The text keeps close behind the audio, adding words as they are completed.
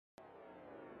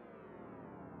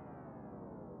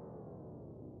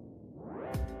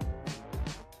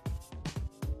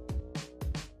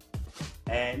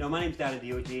No, my name's Darren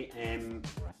Deogee.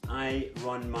 I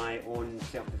run my own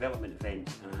self-development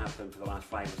events, and I have done for the last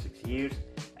 5 or 6 years.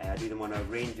 I do them on a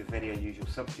range of very unusual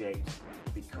subjects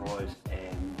because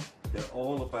they're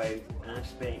all about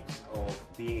aspects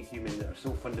of being a human that are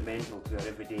so fundamental to our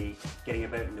everyday getting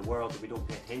about in the world that we don't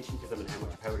pay attention to them and how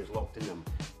much power is locked in them.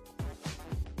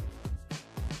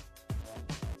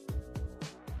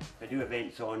 I do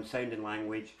events on sound and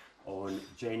language, on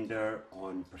gender,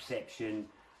 on perception,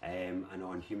 and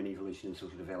on human evolution and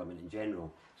social development in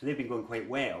general. So they've been going quite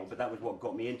well, but that was what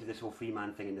got me into this whole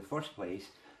Freeman thing in the first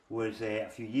place, was a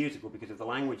few years ago because of the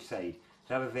language side.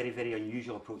 So I have a very, very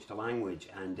unusual approach to language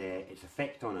and its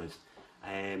effect on us,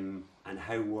 and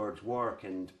how words work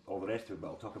and all the rest of it, but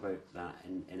I'll talk about that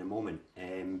in a moment.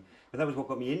 But that was what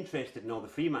got me interested in all the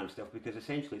Freeman stuff, because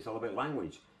essentially it's all about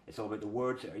language. It's all about the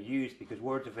words that are used, because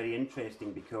words are very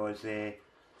interesting because they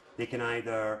can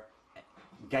either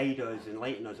guide us,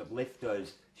 enlighten us, uplift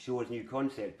us, show us new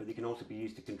concepts, but they can also be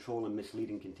used to control and mislead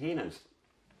and contain us.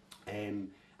 And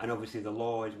obviously the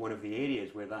law is one of the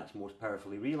areas where that's most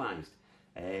powerfully realised.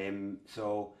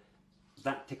 So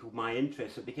that tickled my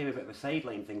interest. So it became a bit of a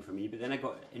sideline thing for me, but then I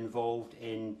got involved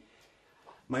in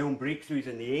my own breakthroughs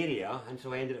in the area, and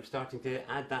so I ended up starting to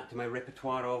add that to my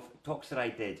repertoire of talks that I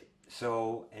did.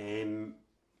 So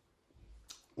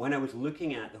when I was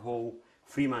looking at the whole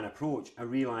Freeman approach, I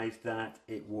realised that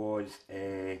it was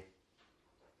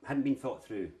hadn't been thought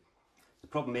through. The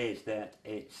problem is that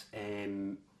it's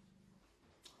been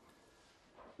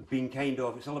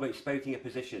it's all about spouting a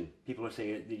position. People are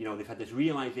saying, you know, they've had this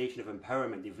realisation of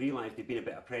empowerment, they've realised they've been a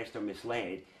bit oppressed or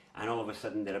misled, and all of a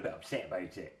sudden they're a bit upset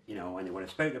about it, you know, and they want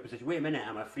to spout their position. Wait a minute,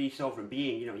 I'm a free sovereign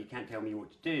being, you know, you can't tell me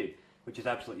what to do, which is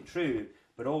absolutely true,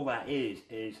 but all that is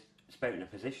spouting a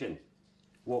position.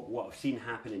 What I've seen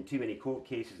happen in too many court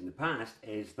cases in the past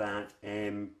is that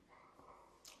they're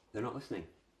not listening.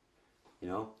 You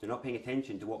know, they're not paying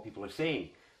attention to what people are saying.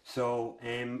 So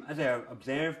as I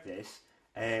observed this,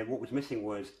 what was missing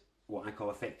was what I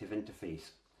call effective interface,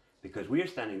 because we're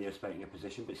standing there spouting a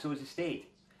position, but so is the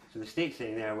state. So the state's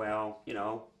saying there, well, you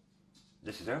know,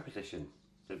 this is our position.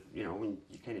 So, you know,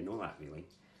 you kind of know that really.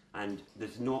 And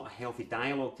there's not a healthy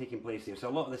dialogue taking place there. So a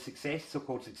lot of the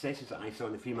so-called successes that I saw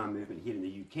in the Freeman movement here in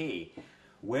the UK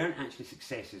weren't actually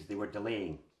successes, they were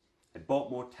delaying. It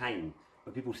bought more time,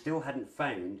 but people still hadn't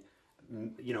found,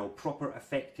 you know, proper,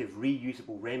 effective,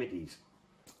 reusable remedies.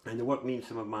 And the work me and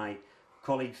some of my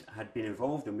colleagues had been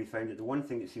involved in, we found that the one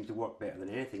thing that seemed to work better than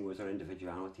anything was our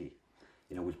individuality.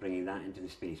 You know, was bringing that into the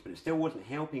space, but it still wasn't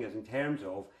helping us in terms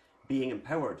of being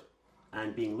empowered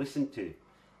and being listened to.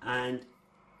 And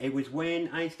it was when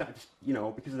I started, you know,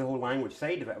 because of the whole language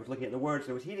side of it, I was looking at the words,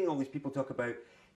 and I was hearing all these people talk about